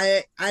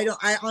I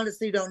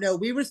honestly don't know.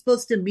 We were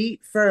supposed to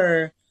meet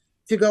to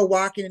go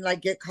walking and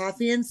like get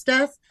coffee and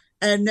stuff,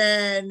 and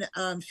then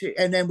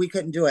we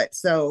couldn't do it.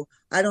 So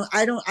I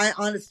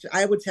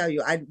would tell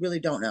you, I really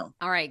don't know.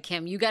 All right,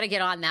 Kim, you got to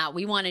get on that.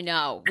 We want to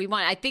know.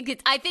 I think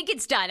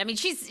it's done. I mean,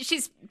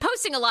 she's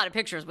posting a lot of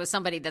pictures with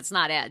somebody that's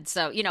not Ed.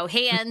 So, you know,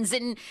 hands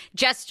and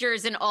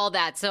gestures and all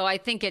that. So I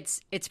think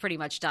it's pretty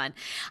much done.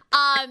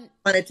 I'm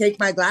going to take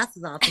my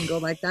glasses off and go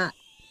like that.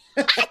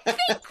 I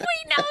think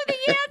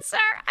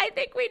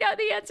we know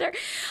the answer.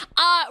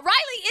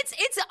 Riley,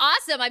 it's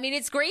awesome. I mean,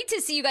 it's great to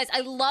see you guys.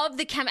 I love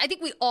the I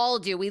think we all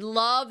do. We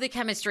love the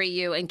chemistry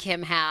you and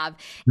Kim have.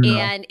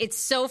 Yeah. And it's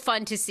so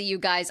fun to see you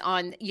guys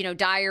on, you know,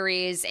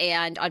 Diaries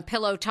and on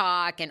Pillow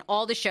Talk and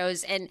all the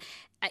shows. And,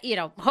 you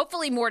know,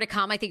 hopefully more to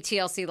come. I think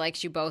TLC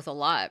likes you both a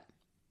lot.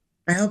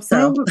 I hope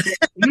so.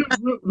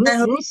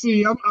 We'll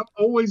see. I'm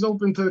always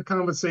open to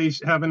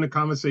having the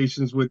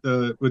conversations with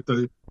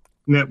the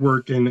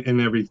network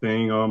and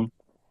everything.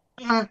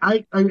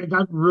 I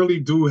really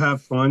do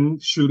have fun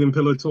shooting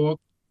Pillow Talk.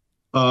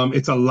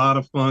 It's a lot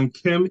of fun.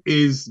 Kim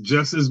is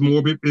just as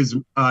morbid as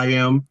I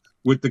am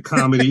with the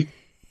comedy,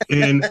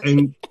 and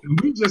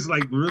we just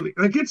like really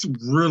like it's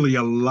really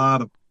a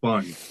lot of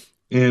fun.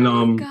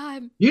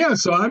 And yeah,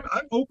 so I'm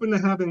open to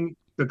having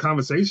the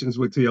conversations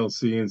with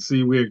TLC and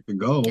see where it could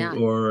go. Yeah.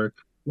 Or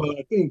well,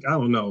 I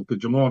don't know,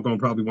 because Jamal gonna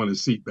probably want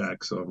his seat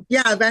back. So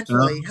yeah,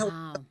 eventually he'll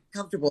be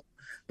comfortable.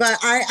 But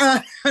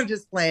I'm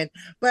just playing.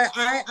 But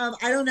I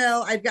don't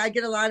know. I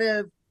get a lot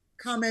of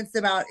comments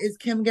about, is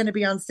Kim going to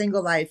be on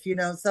Single Life? You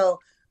know, so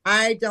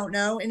I don't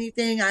know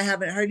anything. I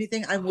haven't heard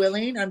anything. I'm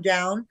willing. I'm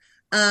down.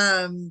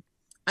 I'm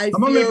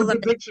gonna make a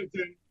prediction,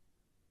 Kim.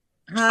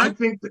 Huh? I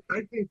think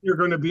you're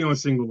going to be on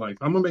Single Life.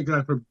 I'm gonna make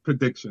that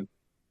prediction.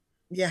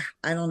 Yeah,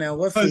 I don't know.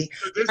 We'll see.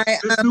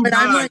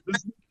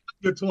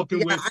 You're talking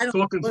with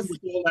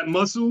all that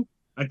muscle.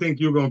 I think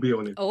you're going to be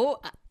on it. Oh,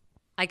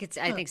 I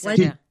think so.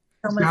 Yeah.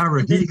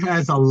 Sarah, he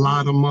has a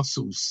lot of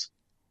muscles.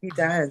 He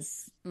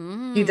does.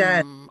 He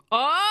does.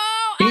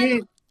 Oh,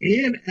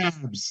 and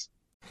abs.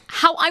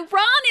 How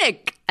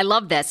ironic. I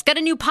love this. Got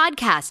a new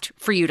podcast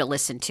for you to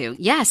listen to.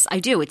 Yes, I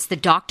do. It's the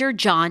Dr.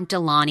 John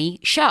Delaney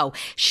Show.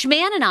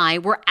 Schman and I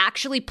were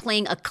actually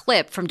playing a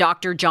clip from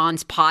Dr.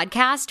 John's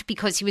podcast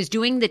because he was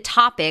doing the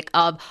topic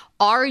of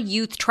are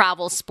youth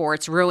travel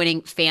sports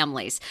ruining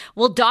families?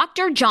 Well,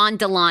 Dr. John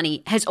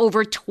Delaney has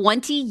over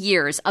 20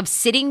 years of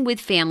sitting with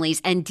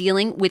families and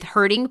dealing with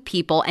hurting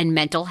people and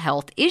mental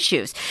health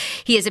issues.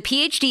 He has a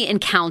PhD in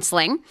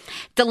counseling.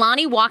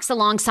 Delaney walks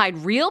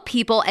alongside real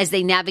people as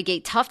they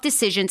navigate tough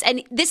decisions.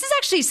 And this is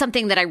actually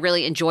something that I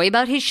really enjoy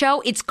about his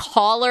show. It's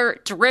caller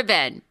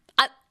driven.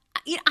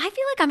 I feel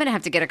like I'm going to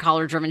have to get a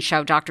caller-driven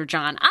show, Dr.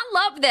 John. I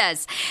love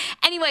this.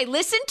 Anyway,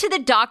 listen to the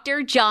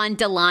Dr. John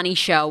Delaney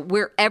Show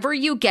wherever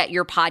you get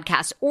your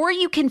podcast, or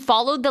you can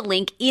follow the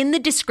link in the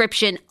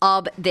description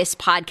of this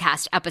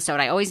podcast episode.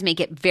 I always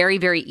make it very,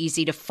 very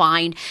easy to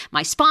find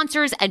my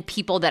sponsors and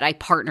people that I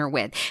partner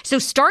with. So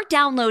start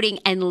downloading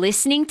and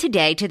listening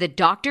today to the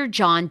Dr.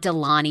 John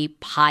Delaney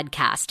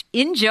podcast.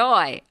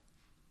 Enjoy.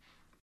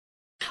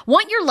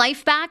 Want your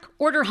life back?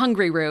 Order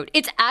Hungry Root.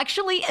 It's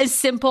actually as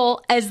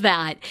simple as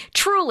that.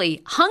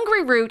 Truly,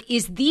 Hungry Root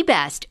is the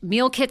best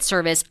meal kit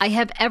service I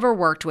have ever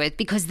worked with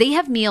because they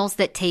have meals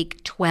that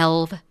take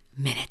 12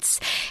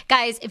 minutes.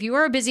 Guys, if you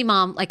are a busy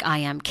mom like I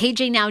am,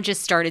 KJ now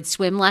just started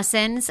swim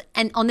lessons.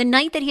 And on the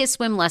night that he has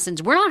swim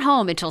lessons, we're not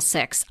home until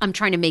 6. I'm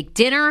trying to make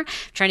dinner,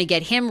 trying to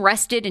get him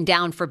rested and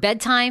down for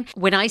bedtime.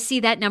 When I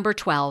see that number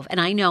 12, and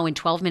I know in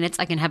 12 minutes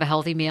I can have a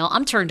healthy meal,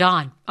 I'm turned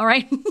on. All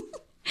right.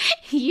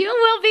 You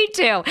will be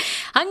too.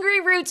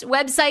 Hungry Roots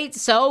website,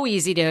 so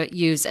easy to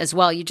use as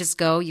well. You just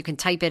go, you can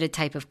type in a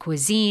type of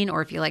cuisine,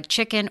 or if you like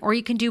chicken, or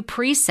you can do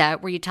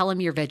preset where you tell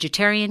them you're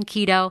vegetarian,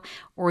 keto,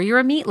 or you're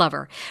a meat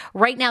lover.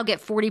 Right now, get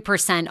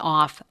 40%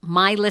 off.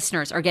 My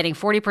listeners are getting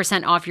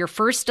 40% off your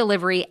first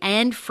delivery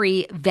and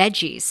free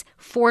veggies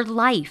for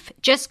life.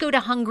 Just go to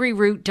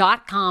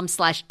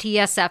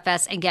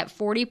hungryroot.com/TSFS and get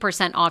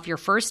 40% off your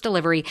first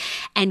delivery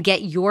and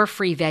get your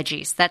free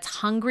veggies. That's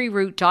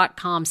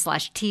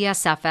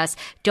hungryroot.com/TSFS.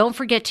 Don't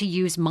forget to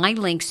use my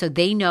link so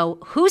they know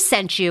who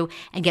sent you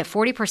and get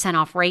 40%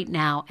 off right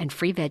now and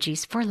free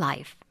veggies for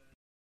life.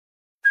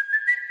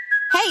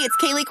 Hey, it's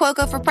Kaylee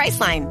Cuoco for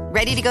Priceline.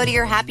 Ready to go to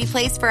your happy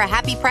place for a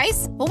happy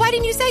price? Well, why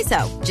didn't you say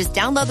so? Just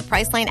download the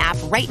Priceline app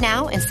right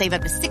now and save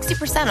up to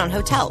 60% on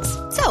hotels.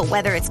 So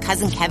whether it's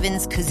Cousin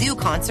Kevin's Kazoo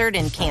Concert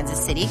in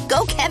Kansas City,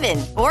 go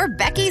Kevin, or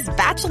Becky's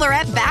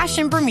Bachelorette Bash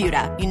in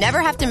Bermuda, you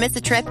never have to miss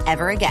a trip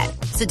ever again.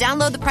 So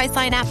download the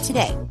Priceline app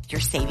today.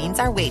 Your savings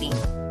are waiting.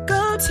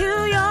 Go to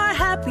your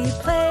happy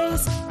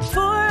place for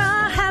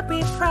a happy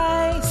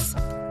price.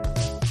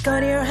 Go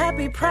to your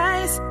happy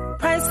price,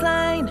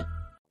 Priceline.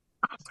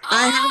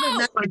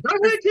 I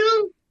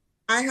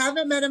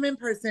haven't met him in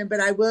person, but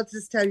I will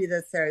just tell you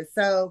this, Sarah.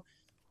 So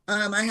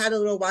I had a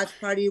little watch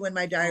party when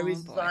my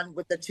diaries was on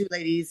with the 2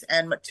 ladies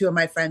and 2 of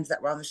my friends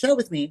that were on the show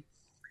with me.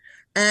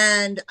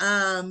 And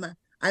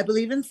I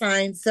believe in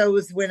signs. So it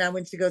was when I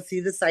went to go see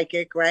the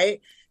psychic,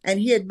 right? And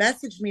he had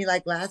messaged me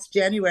like last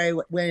January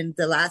when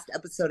the last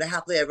episode of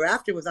Happily Ever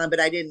After was on, but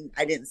I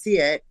didn't see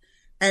it.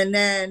 And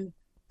then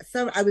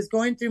I was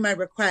going through my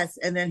requests,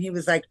 and then he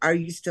was like, "Are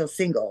you still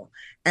single?"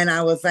 And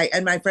I was like,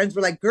 and my friends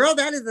were like, "Girl,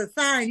 that is a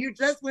sign. You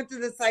just went to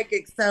the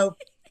psychic." So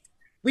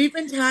we've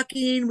been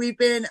talking. We've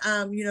been,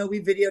 we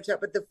video chat.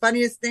 But the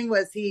funniest thing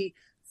was he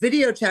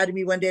video chatted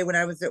me one day when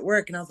I was at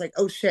work, and I was like,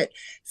 "Oh shit!"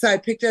 So I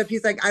picked it up.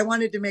 He's like, "I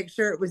wanted to make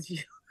sure it was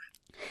you.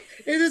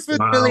 It was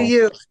really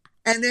you."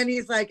 And then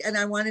he's like, "And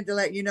I wanted to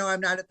let you know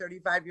I'm not a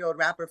 35-year-old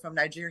rapper from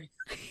Nigeria."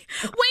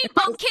 Wait,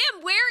 but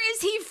Kim, where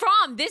is he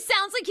from? This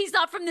sounds like he's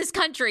not from this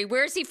country.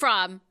 Where is he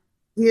from?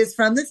 He is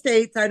from the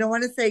States. I don't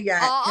want to say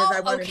yet.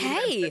 I want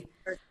okay.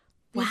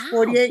 He's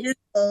 48 years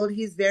old.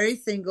 He's very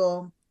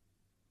single.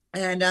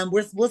 And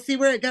we'll see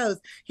where it goes.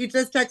 He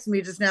just texted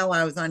me just now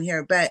while I was on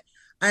here. But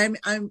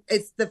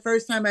it's the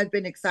first time I've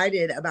been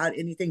excited about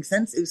anything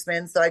since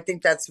Usman. So I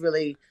think it's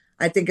really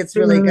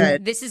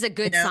good. This is a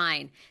good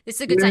sign. This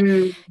is a good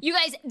sign. You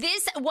guys,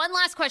 one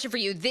last question for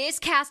you. This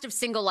cast of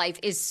Single Life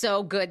is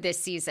so good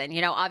this season.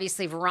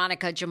 Obviously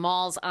Veronica,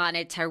 Jamal's on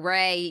it,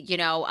 Teray,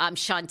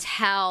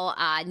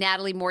 Chantel,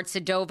 Natalie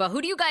Mortsadova.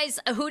 Who do you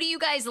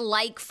guys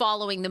like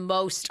following the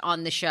most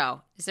on the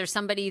show? Is there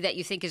somebody that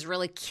you think is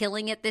really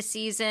killing it this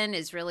season?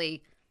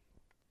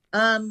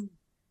 I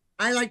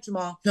like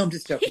Jamal. No, I'm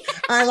just joking.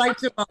 I like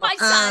Jamal.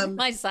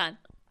 My son.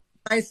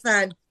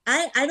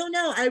 I don't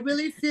know. I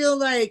really feel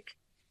like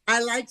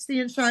I like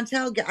seeing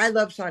Chantel. I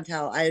love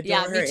Chantel. I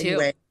adore her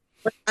anyway.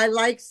 But I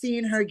like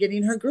seeing her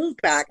getting her groove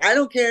back. I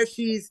don't care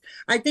if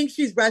I think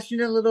she's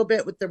rushing a little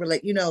bit with the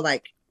like,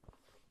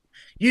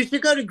 you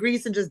should go to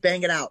Greece and just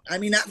bang it out. I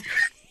mean,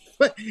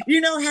 but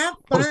have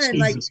fun.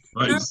 Have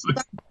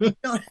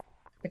fun.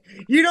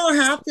 You don't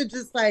have to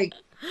just like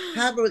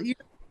have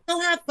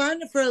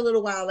fun for a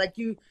little while.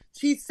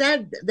 She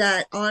said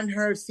that on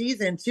her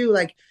season too,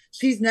 like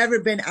she's never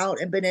been out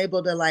and been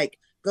able to like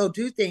go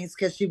do things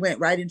because she went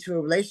right into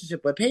a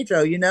relationship with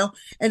Pedro,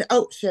 and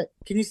oh shit,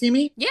 can you see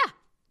me? Yeah.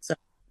 So,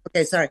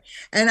 okay, sorry.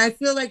 And I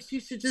feel like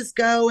she should just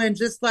go and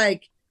just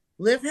like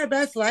live her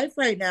best life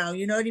right now.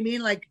 You know what I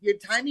mean? Like your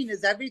timing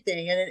is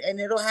everything, and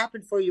it'll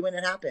happen for you when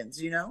it happens,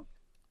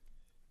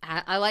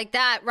 I like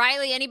that.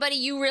 Riley, anybody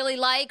you really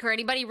like or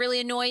anybody really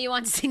annoy you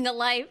on Single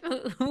Life?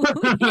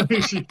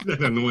 She's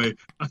that annoying.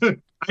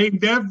 I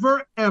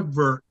never,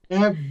 ever,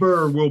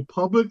 ever will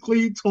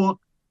publicly talk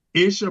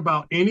ish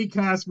about any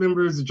cast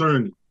member's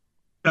journey.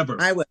 Ever.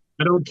 I will.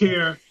 I don't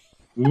care.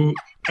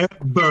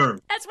 Ever.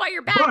 That's why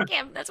you're back,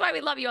 Kim. That's why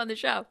we love you on the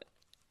show.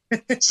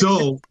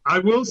 So I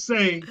will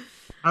say,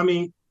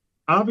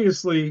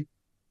 obviously,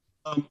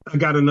 I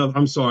got another.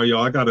 I'm sorry,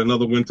 y'all. I got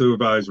another winter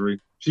advisory.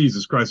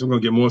 Jesus Christ, we're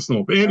gonna get more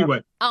snow. But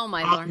anyway. Oh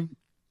my Lord.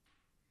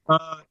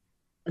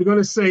 I'm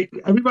gonna say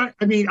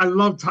everybody. I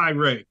love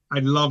Tyree. I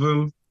love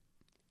him,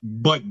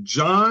 but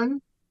John,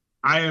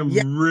 I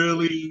am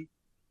really,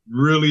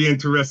 really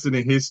interested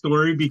in his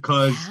story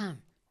because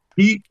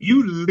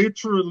you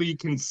literally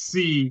can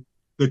see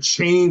the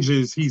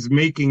changes he's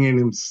making in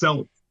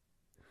himself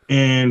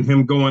and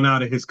him going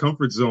out of his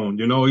comfort zone.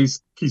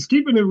 He's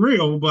keeping it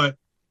real, but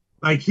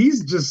like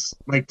he's just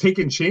like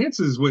taking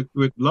chances with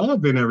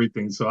love and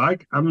everything. So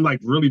I'm like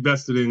really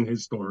vested in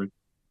his story.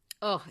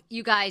 Oh,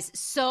 you guys,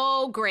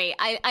 so great.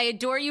 I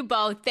adore you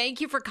both.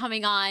 Thank you for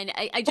coming on.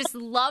 I just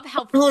love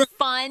how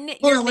fun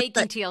you're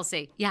making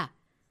TLC. Yeah.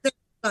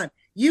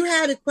 You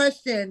had a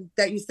question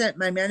that you sent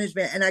my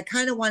management, and I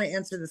kind of want to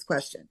answer this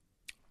question.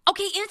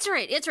 Okay, answer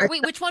it.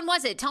 Wait, which one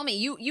was it? Tell me.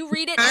 You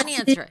read it and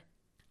answer it.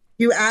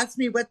 You asked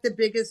me what the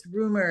biggest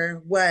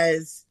rumor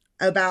was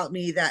about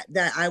me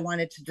that I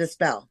wanted to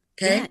dispel.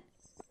 Okay. Yeah.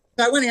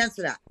 So I want to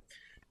answer that.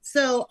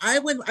 So I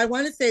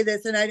want to say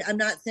this, and I'm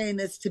not saying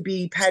this to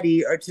be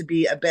petty or to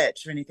be a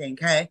bitch or anything.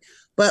 Okay.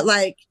 But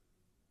like,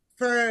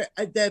 for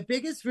the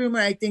biggest rumor,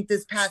 I think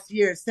this past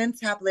year since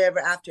Happily Ever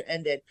After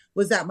ended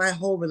was that my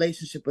whole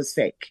relationship was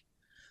fake.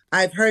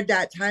 I've heard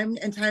that time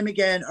and time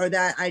again, or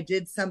that I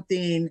did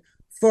something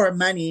for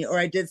money, or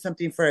I did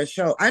something for a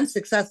show. I'm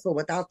successful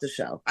without the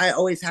show. I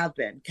always have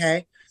been.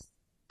 Okay.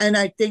 And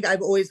I think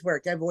I've always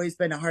worked. I've always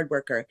been a hard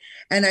worker.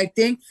 And I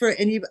think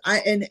and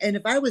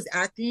if I was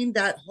acting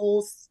that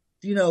whole,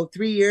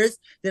 3 years,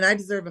 then I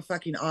deserve a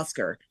fucking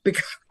Oscar,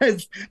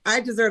 because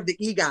I deserve the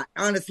EGOT,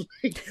 honestly,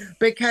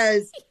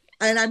 because,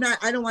 and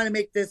I don't want to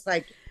make this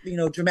like,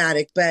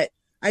 dramatic, but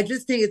I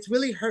just think it's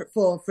really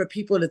hurtful for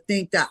people to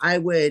think that I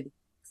would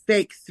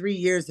fake 3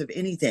 years of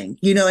anything,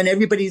 and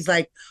everybody's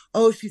like,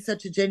 oh, she's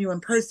such a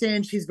genuine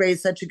person. She's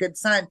raised such a good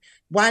son.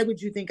 Why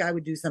would you think I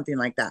would do something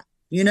like that?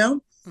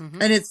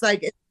 Mm-hmm. And it's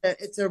like,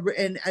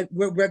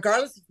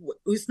 regardless of what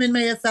Usman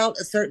may have felt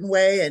a certain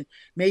way, and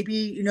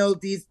maybe,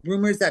 these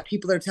rumors that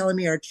people are telling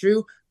me are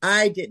true,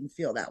 I didn't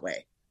feel that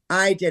way.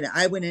 I didn't.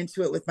 I went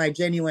into it with my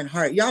genuine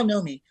heart. Y'all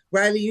know me.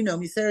 Riley, you know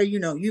me. Sarah,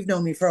 you've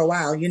known me for a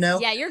while,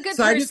 Yeah, you're a good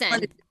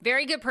person.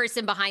 Very good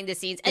person behind the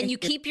scenes. And you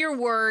keep your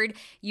word.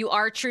 You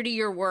are true to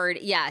your word.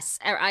 Yes,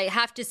 I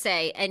have to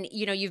say. And,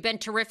 you've been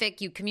terrific.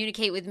 You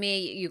communicate with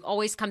me. You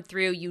always come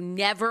through. You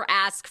never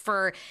ask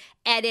for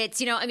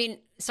edits.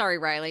 Sorry,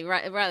 Riley.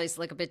 Riley's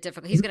like a bit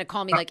difficult. He's going to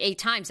call me like 8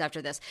 times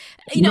after this.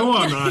 No,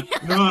 I'm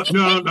not.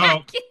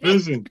 No.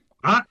 Listen,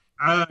 I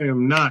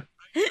am not.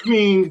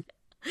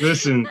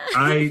 Listen,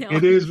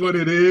 it is what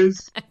it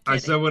is. I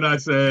said what I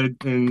said,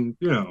 and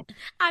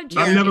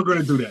I'm never going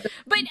to do that.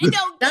 But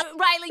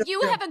Riley,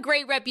 you have a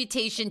great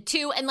reputation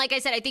too, and like I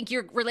said, I think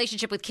your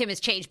relationship with Kim has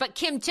changed. But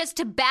Kim, just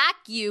to back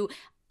you,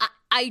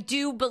 I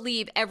do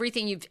believe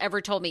everything you've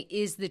ever told me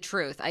is the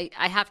truth. I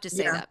have to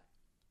say that.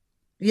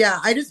 Yeah,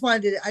 I just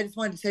wanted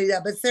to tell you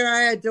that. But Sarah,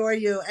 I adore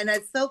you, and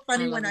it's so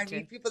funny when I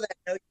meet people that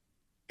know you,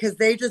 because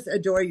they just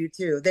adore you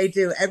too. They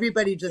do.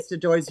 Everybody just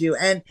adores you.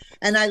 And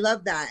I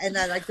love that. And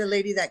I like the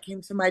lady that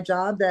came to my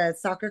job, the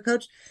soccer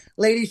coach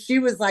lady, she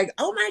was like,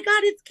 oh my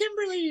God, it's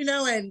Kimberly,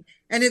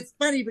 and it's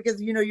funny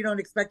because, you don't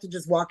expect to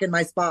just walk in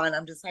my spa and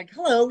I'm just like,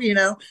 hello,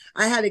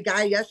 I had a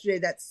guy yesterday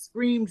that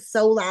screamed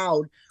so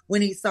loud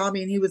when he saw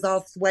me and he was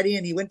all sweaty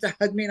and he went to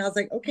hug me and I was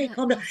like, okay,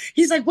 calm down.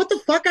 He's like, what the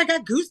fuck? I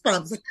got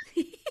goosebumps.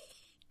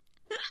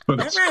 But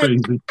that's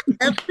crazy.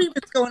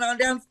 Everything's going on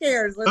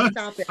downstairs. Let's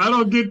stop it. I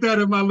don't get that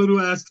in my little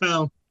ass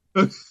town.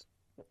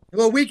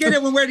 Well, we get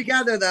it when we're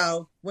together,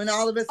 though. When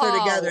all of us are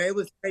together, it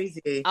was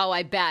crazy. Oh,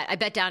 I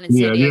bet down in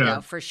San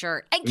Diego for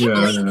sure. And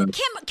Kimberly,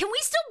 Kim, can we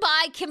still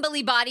buy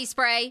Kimberly body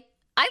spray?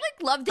 I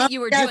love that you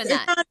were doing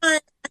that.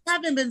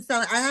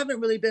 I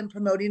haven't really been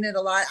promoting it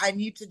a lot. I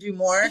need to do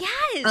more.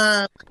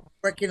 Yes.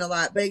 Working a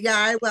lot, but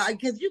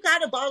because you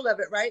got a bottle of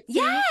it, right?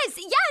 Yes,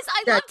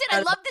 I loved it. I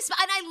love this, and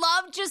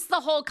I love just the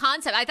whole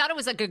concept. I thought it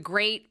was like a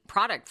great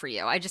product for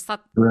you. I just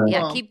thought,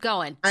 keep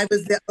going. I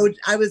was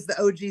the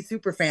OG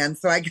super fan,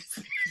 so I guess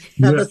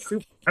I'm a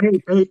super.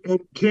 Hey,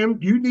 Kim,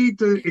 you need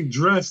to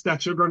address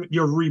that you're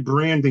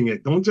rebranding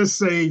it. Don't just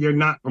say you're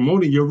not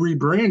promoting. You're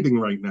rebranding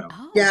right now.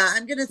 Oh. Yeah,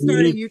 I'm gonna start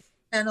a YouTube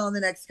channel in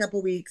the next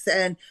couple weeks,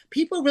 and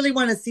people really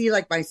want to see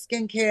like my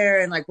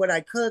skincare and like what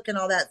I cook and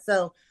all that.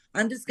 So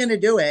I'm just going to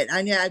do it.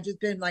 I've just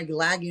been like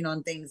lagging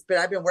on things, but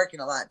I've been working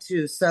a lot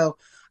too. So,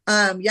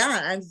 I'm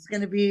just going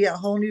to be a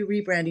whole new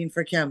rebranding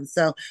for Kim.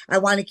 So I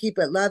want to keep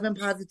it love and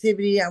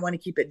positivity. I want to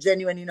keep it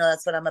genuine.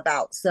 That's what I'm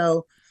about.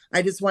 So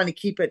I just want to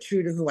keep it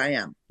true to who I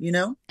am,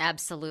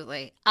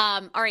 Absolutely.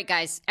 All right,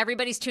 guys,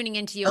 everybody's tuning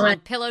into you on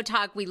Pillow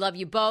Talk. We love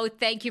you both.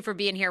 Thank you for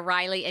being here,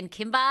 Riley and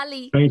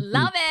Kimberly.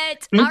 Love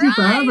it. Thank you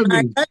for having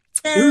me.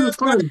 It was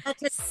fun.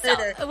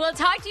 So we'll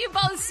talk to you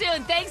both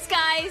soon. Thanks,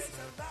 guys.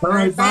 All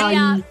right,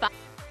 bye. Bye.